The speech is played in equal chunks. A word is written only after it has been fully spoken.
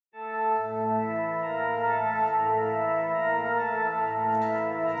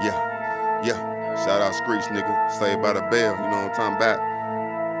Shout out Screech, nigga. Saved by the bell, you know what I'm talking about?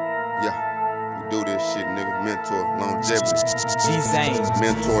 Yeah, we do this shit, nigga. Mentor, longevity. Gezin.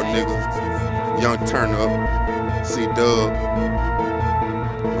 Mentor, nigga. Young Turner, C-Dub.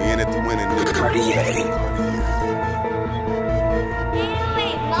 We in it to win it, nigga. Cardia.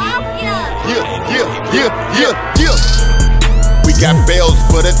 Yeah. We got bells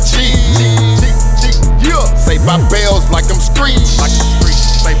for the cheese. Yeah. Saved by bells like I'm Screech.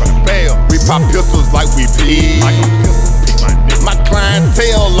 Saved by the bell. We pop pistols like we pee. My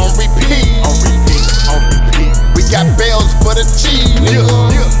clientele on repeat. We got bells for the cheese. Yeah.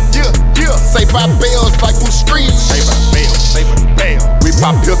 Saved by bells like I'm Screech. Saved by the bell. We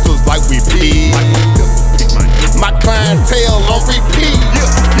pop pistols like we pee. My clientele on repeat.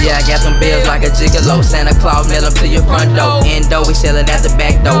 Yeah, I got them bills like a gigolo. Santa Claus mail them to your front door. Endo, we sellin' at the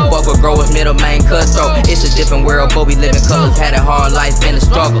back door. Fuck with growers, middle main cutthroat. It's a different world, but we living colors. Had a hard life, been a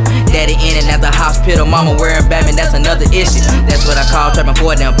struggle. Daddy in and out the hospital, mama wearing Batman, that's another issue. That's what I call trapping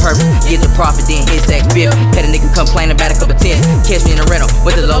for a damn purpose. Get the profit, then hit sex 50. Had a nigga complain about a couple tents. Catch me in the rental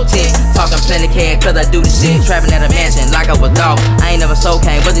with the low tent. Talking plenty cash, cause I do the shit. Trapping at a mansion like I was dog. I ain't never sold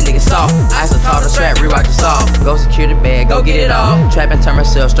cane, but the nigga soft. I used to talk the trap, rewatch the song. Go secure the bag, go get it all. Trapping, turn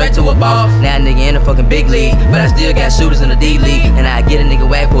myself straight to a ball. Now a nigga in the fucking big league, but I still got shooters in the D league. And I get a nigga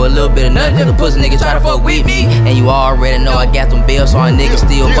whack for a little bit of nothing, cause the pussy nigga try to fuck with me. And you already know I got them bills, so a nigga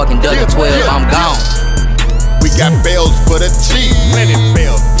still fucking ducking 12, I'm gone. We got bells for the cheese. Plenty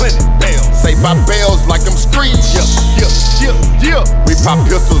bells. Saved by bells like I'm Screech. Yeah. We pop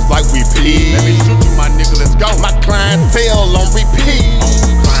pistols like we pee. Let me shoot you, my nigga, let's go. My clientele on repeat.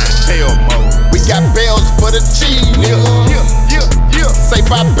 Clientele mode. We got bells for the cheese. Yeah. Saved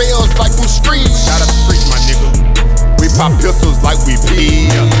by bells like I'm Screech. Shout out to Screech, my nigga. We pop pistols like we pee.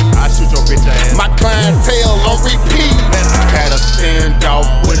 I shoot your bitch ass. My clientele on repeat. Had a standoff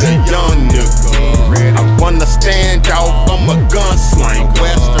with a young nigga. I wanna stand off, I'm a gunslinger.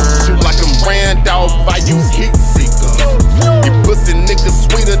 Shoot like I'm Randolph, I use heat seekers. You pussy niggas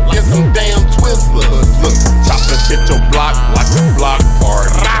sweeter than some damn Twizzlers. Look, choppers hit your block like a block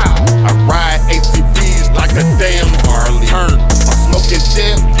party. I ride ATVs like a damn Harley. I'm smoking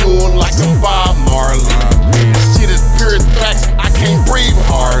jet fuel like I'm Bob Marley. Shit is pure facts, I can't breathe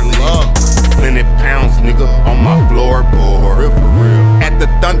hardly. Plenty pounds, nigga, on my floorboard. At the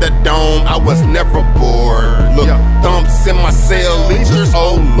Thunderdome, I was never bored. Look, thumps in my cell, leechers,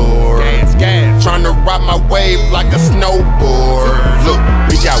 oh lord. Trying to ride my wave like a snowboard. Look,